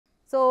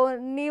So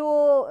ನೀವು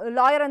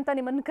lawyer ಅಂತ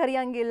ನಿಮ್ಮನ್ನು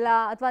ಕರೆಯಂಗಿಲ್ಲ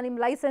ಅಥವಾ ನಿಮ್ಮ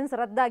ಲೈಸೆನ್ಸ್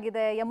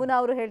ರದ್ದಾಗಿದೆ. ಯಮುನಾ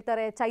ಅವರು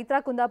ಹೇಳ್ತಾರೆ, ಚೈತ್ರಾ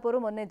ಕುಂದಾಪುರ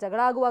ಮೊನ್ನೆ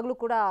ಜಗಳ ಆಗುವಾಗಲೂ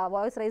ಕೂಡ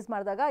ವಾಯ್ಸ್ ರೈಸ್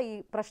ಮಾಡಿದಾಗ ಈ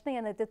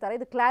ಪ್ರಶ್ನೆಯನ್ನು ಎತ್ತಿರ್ತಾರೆ.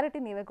 ಇದು ಕ್ಲಾರಿಟಿ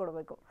ನೀವೇ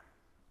ಕೊಡಬೇಕು.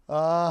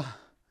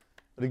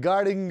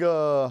 ರಿಗಾರ್ಡಿಂಗ್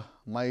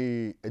ಮೈ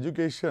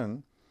ಎಜುಕೇಷನ್,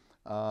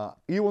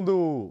 ಈ ಒಂದು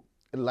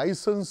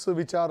ಲೈಸೆನ್ಸ್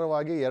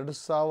ವಿಚಾರವಾಗಿ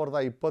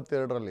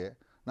 2022ರಲ್ಲಿ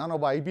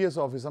ನಾನೊಬ್ಬ IPS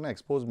ಆಫೀಸರ್ನ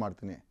ಎಕ್ಸ್ಪೋಸ್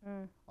ಮಾಡ್ತೀನಿ.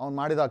 ಅವ್ನು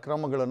ಮಾಡಿದ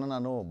ಅಕ್ರಮಗಳನ್ನು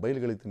ನಾನು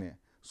ಬಯಲುಗಳಿತೀನಿ.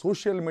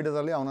 ಸೋಷಿಯಲ್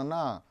ಮೀಡಿಯಾದಲ್ಲಿ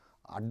ಅವನನ್ನು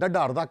ಅಡ್ಡಡ್ಡ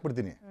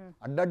ಹರಿದಾಕ್ಬಿಡ್ತೀನಿ.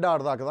 ಅಡ್ಡಡ್ಡ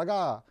ಹರಿದಾಕಿದಾಗ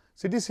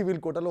ಸಿಟಿ ಸಿವಿಲ್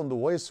ಕೋರ್ಟಲ್ಲಿ ಒಂದು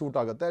OS ಶೂಟ್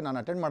ಆಗುತ್ತೆ. ನಾನು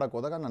ಅಟೆಂಡ್ ಮಾಡೋಕ್ಕೆ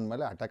ಹೋದಾಗ ನನ್ನ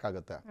ಮೇಲೆ ಅಟ್ಯಾಕ್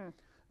ಆಗುತ್ತೆ.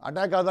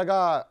 ಅಟ್ಯಾಕ್ ಆದಾಗ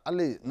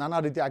ಅಲ್ಲಿ ನಾನಾ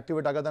ರೀತಿ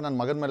ಆಕ್ಟಿವೇಟ್ ಆಗುತ್ತೆ. ನನ್ನ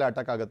ಮಗನ ಮೇಲೆ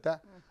ಅಟ್ಯಾಕ್ ಆಗುತ್ತೆ.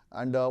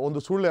 ಆ್ಯಂಡ್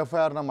ಒಂದು ಸುಳ್ಳು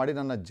FIRನ ಮಾಡಿ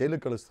ನನ್ನ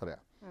ಜೈಲಿಗೆ ಕಳಿಸ್ತಾರೆ.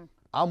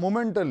 ಆ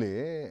ಮೂಮೆಂಟಲ್ಲಿ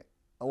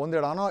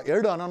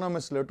ಎರಡು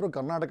ಅನಾನಮಸ್ ಲೆಟ್ರು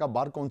ಕರ್ನಾಟಕ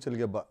ಬಾರ್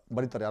ಕೌನ್ಸಿಲ್ಗೆ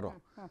ಬರೀತಾರೆ. ಯಾರು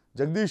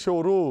ಜಗದೀಶ್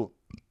ಅವರು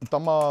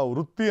ತಮ್ಮ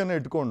ವೃತ್ತಿಯನ್ನು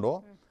ಇಟ್ಕೊಂಡು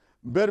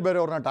ಬೇರೆ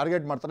ಬೇರೆಯವ್ರನ್ನ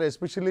ಟಾರ್ಗೆಟ್ ಮಾಡ್ತಾರೆ.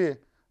 ಎಸ್ಪೆಷಲಿ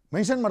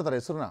ಮೆನ್ಷನ್ ಮಾಡ್ತಾರೆ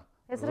ಹೆಸರನ್ನ,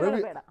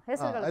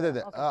 ಅದೇ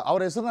ಅವ್ರ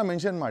ಹೆಸರನ್ನ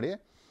ಮೆನ್ಷನ್ ಮಾಡಿ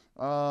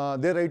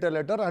they right A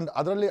letter. And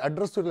ಅದರಲ್ಲಿ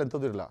ಅಡ್ರೆಸ್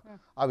ಎಂಥದ್ದಿರಲ್ಲ.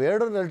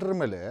 ಅವೆರಡು ಲೆಟರ್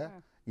ಮೇಲೆ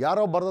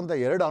ಯಾರೋ ಬರೆದಂಥ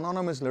 2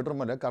 ಅನಾನಮಸ್ ಲೆಟರ್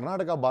ಮೇಲೆ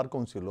ಕರ್ನಾಟಕ ಬಾರ್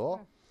ಕೌನ್ಸಿಲು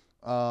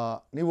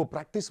ನೀವು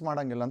ಪ್ರಾಕ್ಟೀಸ್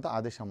ಮಾಡೋಂಗಿಲ್ಲ ಅಂತ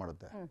ಆದೇಶ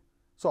ಮಾಡುತ್ತೆ.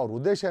 ಸೊ ಅವ್ರ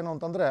ಉದ್ದೇಶ ಏನು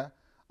ಅಂತಂದರೆ,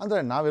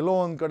 ನಾವೆಲ್ಲೋ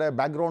ಒಂದು ಕಡೆ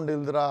ಬ್ಯಾಕ್ಗ್ರೌಂಡ್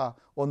ಇಲ್ದಿರ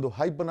ಒಂದು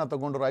ಹೈಪನ್ನು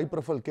ತೊಗೊಂಡ್ರು, ಹೈ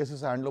ಪ್ರೊಫೈಲ್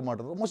ಕೇಸಸ್ ಹ್ಯಾಂಡ್ಲ್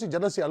ಮಾಡಿದ್ರು. ಮೋಸ್ಟ್ಲಿ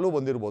ಜಲಸಿ ಅಲ್ಲೂ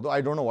ಬಂದಿರ್ಬೋದು. I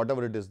don't know what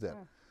ever it is there.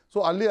 So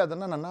ಅಲ್ಲಿ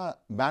ಅದನ್ನು ನನ್ನ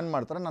ಬ್ಯಾನ್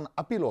ಮಾಡ್ತಾರೆ. ನಾನು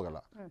ಅಪೀಲ್ ಹೋಗಲ್ಲ.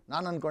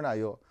 ನಾನು ಅಂದ್ಕೊಂಡೆ,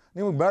 ಅಯ್ಯೋ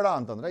ನಿಮಗೆ ಬೇಡ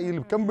ಅಂತಂದರೆ,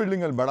 ಇಲ್ಲಿ ಕೆಂಪು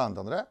ಬಿಲ್ಡಿಂಗಲ್ಲಿ ಬೇಡ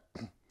ಅಂತಂದರೆ,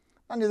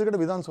 ನಾನು ಎದುರುಗಡೆ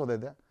ವಿಧಾನಸೌಧ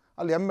ಇದೆ,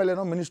 ಅಲ್ಲಿ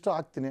MLA ಮಿನಿಸ್ಟರ್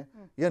ಆಗ್ತೀನಿ.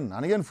 ಏನು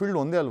ನನಗೇನು ಫೀಲ್ಡ್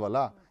ಒಂದೇ ಅಲ್ವಲ್ಲ.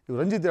 ಇವ್ರು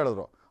ರಂಜಿತ್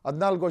ಹೇಳಿದ್ರು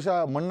 14 ವರ್ಷ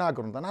ಮಣ್ಣು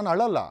ಹಾಕರು ಅಂತ. ನಾನು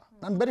ಅಳಲ್ಲ,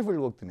 ನಾನು ಬೇರೆ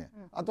ಫೀಲ್ಡ್ಗೆ ಹೋಗ್ತೀನಿ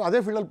ಅಥವಾ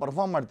ಅದೇ ಫೀಲ್ಡಲ್ಲಿ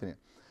ಪರ್ಫಾರ್ಮ್ ಮಾಡ್ತೀನಿ.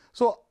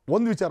 ಸೊ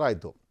ಒಂದು ವಿಚಾರ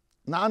ಆಯಿತು,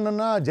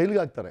 ನನ್ನನ್ನು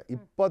ಜೈಲಿಗೆ ಹಾಕ್ತಾರೆ.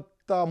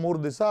 23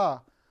 ದಿವಸ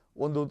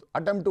ಒಂದು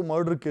ಅಟೆಂಪ್ಟ್ ಟು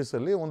ಮರ್ಡರ್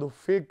ಕೇಸಲ್ಲಿ, ಒಂದು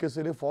ಫೇಕ್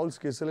ಕೇಸಲ್ಲಿ, ಫಾಲ್ಸ್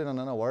ಕೇಸಲ್ಲಿ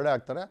ನನ್ನನ್ನು ಹೊರಡೆ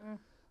ಹಾಕ್ತಾರೆ.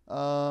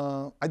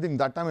 I think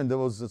that time they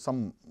was some,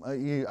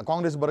 ಈ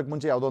ಕಾಂಗ್ರೆಸ್ ಬರೋಕ್ಕೆ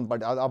ಮುಂಚೆ ಯಾವುದೋ ಒಂದು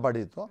ಪಾರ್ಟಿ, ಆ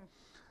ಪಾರ್ಟಿ ಇತ್ತು.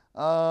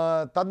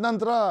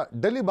 ತದನಂತರ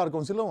ಡೆಲ್ಲಿ ಬಾರ್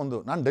ಕೌನ್ಸಿಲ್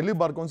ನಾನು ಡೆಲ್ಲಿ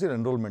ಬಾರ್ ಕೌನ್ಸಿಲ್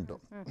ಎನ್ರೋಲ್ಮೆಂಟು,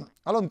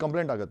 ಅಲ್ಲೊಂದು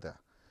ಕಂಪ್ಲೇಂಟ್ ಆಗುತ್ತೆ.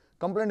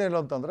 ಕಂಪ್ಲೇಂಟ್ ಏನು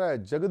ಅಂತಂದರೆ,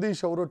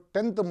 ಜಗದೀಶ್ ಅವರು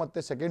 10th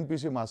ಮತ್ತು 2nd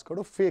PUC marks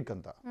card fake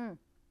ಅಂತ.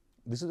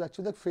 This is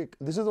actually fake.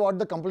 This is what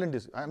the complaint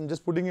is. I am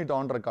just putting it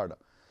on record.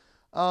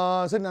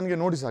 ಸರಿ, ನನಗೆ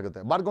ನೋಟಿಸ್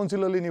ಆಗುತ್ತೆ. ಬಾರ್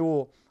ಕೌನ್ಸಿಲಲ್ಲಿ ನೀವು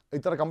ಈ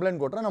ಥರ ಕಂಪ್ಲೇಂಟ್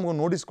ಕೊಟ್ಟರೆ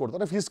ನಮಗೊಂದು ನೋಟಿಸ್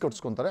ಕೊಡ್ತಾರೆ, ಫೀಸ್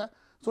ಕಟ್ಸ್ಕೊತಾರೆ.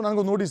 ಸೊ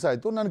ನನಗೊಂದು ನೋಟಿಸ್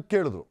ಆಯಿತು. ನನಗೆ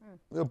ಕೇಳಿದ್ರು,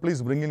 please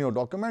bring in your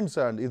documents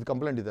and ಇದು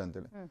ಕಂಪ್ಲೇಂಟ್ ಇದೆ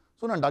ಅಂತೇಳಿ.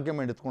 ಸೊ ನಾನು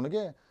ಡಾಕ್ಯುಮೆಂಟ್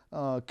ಎತ್ಕೊಂಡೋಗಿ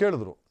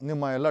ಕೇಳಿದ್ರು,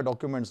 ನಿಮ್ಮ ಎಲ್ಲ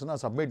ಡಾಕ್ಯುಮೆಂಟ್ಸನ್ನ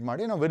ಸಬ್ಮಿಟ್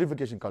ಮಾಡಿ ನಾವು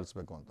ವೆರಿಫಿಕೇಷನ್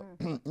ಕಳಿಸ್ಬೇಕು ಅಂತ.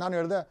 ನಾನು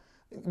ಹೇಳಿದೆ,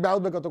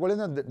 ಯಾವ್ದು ಬೇಕೋ ತೊಗೊಳ್ಳಿ.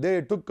 ದೇ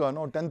ಟುಕ್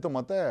 10th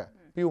ಮತ್ತು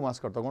PU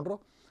ಮಾರ್ಕ್ಸ್ ಕಾರ್ಡ್ ತೊಗೊಂಡ್ರು.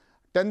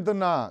 10th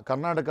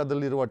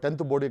ಕರ್ನಾಟಕದಲ್ಲಿರುವ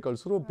 10th ಬೋರ್ಡಿಗೆ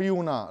ಕಳಿಸಿದ್ರು,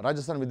 PUನ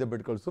ರಾಜಸ್ಥಾನ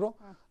ವಿದ್ಯಾಪೀಠ ಕಳಿಸಿದ್ರು.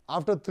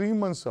 ಆಫ್ಟರ್ 3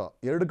 months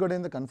 2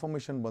 ಕಡೆಯಿಂದ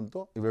ಕನ್ಫರ್ಮೇಷನ್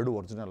ಬಂತು, ಇವೆರಡು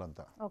ಒರಿಜಿನಲ್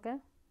ಅಂತ.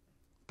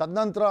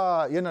 ತದನಂತರ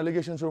ಏನು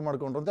ಅಲಿಗೇಷನ್ ಶುರು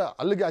ಮಾಡ್ಕೊಂಡ್ರು ಅಂತ,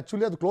 ಅಲ್ಲಿಗೆ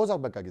ಆ್ಯಕ್ಚುಲಿ ಅದು ಕ್ಲೋಸ್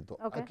ಆಗಬೇಕಾಗಿತ್ತು.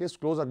 ಆ ಕೇಸ್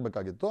ಕ್ಲೋಸ್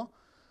ಆಗಬೇಕಾಗಿತ್ತು.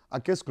 ಆ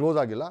ಕೇಸ್ ಕ್ಲೋಸ್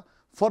ಆಗಿಲ್ಲ.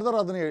 ಫರ್ದರ್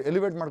ಅದನ್ನು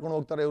ಎಲಿವೇಟ್ ಮಾಡ್ಕೊಂಡು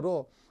ಹೋಗ್ತಾರೆ ಇವರು.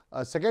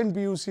 2nd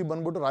PUC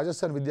ಬಂದ್ಬಿಟ್ಟು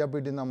ರಾಜಸ್ಥಾನ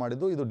ವಿದ್ಯಾಪೀಠದಿಂದ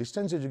ಮಾಡಿದ್ದು. ಇದು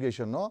ಡಿಸ್ಟೆನ್ಸ್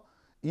ಎಜುಕೇಷನ್ನು.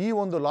 ಈ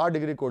ಒಂದು ಲಾ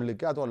ಡಿಗ್ರಿ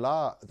ಕೊಡಲಿಕ್ಕೆ ಅಥವಾ ಲಾ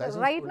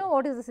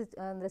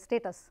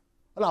ಸ್ಟೇಟಸ್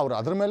ಅಲ್ಲ, ಅವರು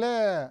ಅದ್ರ ಮೇಲೆ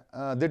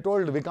they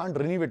told we can't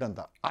renew it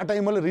ಅಂತ. ಆ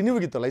ಟೈಮಲ್ಲಿ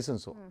ರಿನ್ಯೂಗಿತ್ತು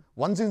licence.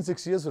 Once in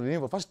 6 years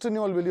renew. First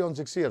renewal will on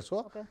 6 years.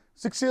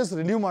 6 years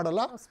renew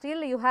ಮಾಡಲ್ಲ.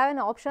 Still you have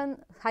an option.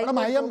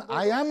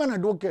 I am an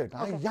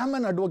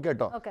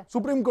advocate.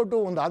 Supreme court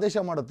ಒಂದು ಆದೇಶ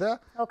ಮಾಡುತ್ತೆ,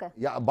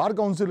 ಬಾರ್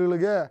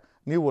ಕೌನ್ಸಿಲ್ಗಳಿಗೆ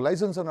ನೀವು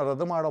ಲೈಸೆನ್ಸನ್ನು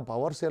ರದ್ದು ಮಾಡೋ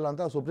ಪವರ್ಸ್ ಇಲ್ಲ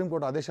ಅಂತ ಸುಪ್ರೀಂ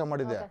ಕೋರ್ಟ್ ಆದೇಶ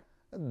ಮಾಡಿದೆ.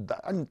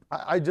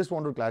 I just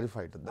want to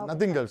clarify it.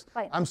 Nothing else.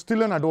 I'm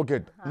still an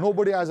advocate.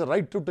 Nobody has a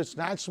right to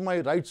snatch my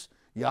rights.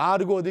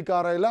 ಯಾರಿಗೂ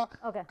ಅಧಿಕಾರ ಇಲ್ಲ.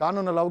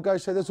 ಕಾನೂನಲ್ಲಿ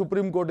ಅವಕಾಶ ಇದೆ,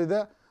 ಸುಪ್ರೀಂ ಕೋರ್ಟ್ ಇದೆ.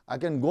 ಐ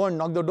ಕ್ಯಾನ್ ಗೋ ಅಂಡ್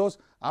ನಾಕ್ ದ ಡೋರ್ಸ್.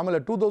 ಆಮೇಲೆ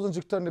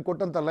 2016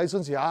 ಕೊಟ್ಟಂತ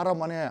ಲೈಸೆನ್ಸ್ ಯಾರ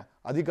ಮನೆ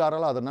ಅಧಿಕಾರ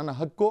ಅಲ್ಲ, ಅದು ನನ್ನ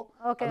ಹಕ್ಕು.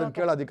 ಅದನ್ನು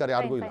ಕೇಳೋ ಅಧಿಕಾರ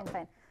ಯಾರಿಗೂ ಇಲ್ಲ.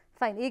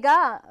 ಫೈನ್. ಈಗ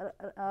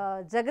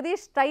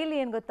ಜಗದೀಶ್ ಸ್ಟೈಲ್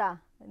ಏನು ಗೊತ್ತಾ,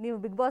 ನೀವು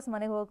ಬಿಗ್ ಬಾಸ್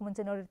ಮನೆಗೆ ಹೋಗಕ್ಕೆ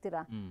ಮುಂಚೆ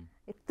ನೋಡಿರ್ತೀರಾ,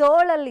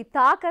 ತೋಳಲ್ಲಿ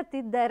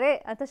ತಾಕತ್ತಿದ್ದರೆ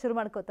ಅಂತ ಶುರು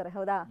ಮಾಡ್ಕೋತಾರೆ.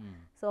 ಹೌದಾ?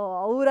 ಸೊ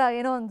ಅವರ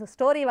ಏನೋ ಒಂದು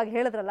ಸ್ಟೋರಿ ಇವಾಗ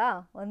ಹೇಳಿದ್ರಲ್ಲ,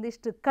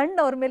 ಒಂದಿಷ್ಟು ಕಣ್ಣು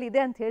ಅವ್ರ ಮೇಲೆ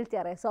ಇದೆ ಅಂತ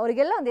ಹೇಳ್ತಾರೆ. ಸೊ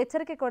ಅವರಿಗೆಲ್ಲ ಒಂದು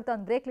ಎಚ್ಚರಿಕೆ ಕೊಡ್ತಾ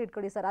ಒಂದು ಬ್ರೇಕ್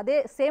ಇಟ್ಕೊಡಿ ಸರ್. ಅದೇ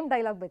ಸೇಮ್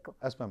ಡೈಲಾಗ್ ಬೇಕು.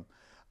 Yes ma'am.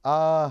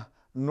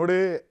 ನೋಡಿ,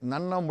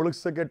 ನನ್ನ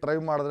ಮುಳುಗ್ಸೋಕ್ಕೆ ಟ್ರೈ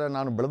ಮಾಡಿದ್ರೆ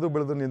ನಾನು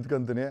ಬೆಳೆದು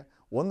ನಿಂತ್ಕೊಂತೀನಿ.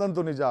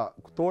 ಒಂದಂತೂ ನಿಜ,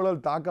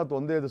 ತೋಳಲ್ಲಿ ತಾಕತ್ತು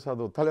ಒಂದೇ ದಿವಸ,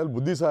 ಅದು ತಲೆಯಲ್ಲಿ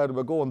ಬುದ್ಧಿ ಸಹ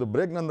ಇರಬೇಕು. ಒಂದು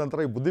ಬ್ರೇಕ್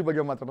ನಂತರ ಈ ಬುದ್ಧಿ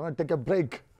ಬಗ್ಗೆ ಮಾತಾಡೋಣ. Take A break.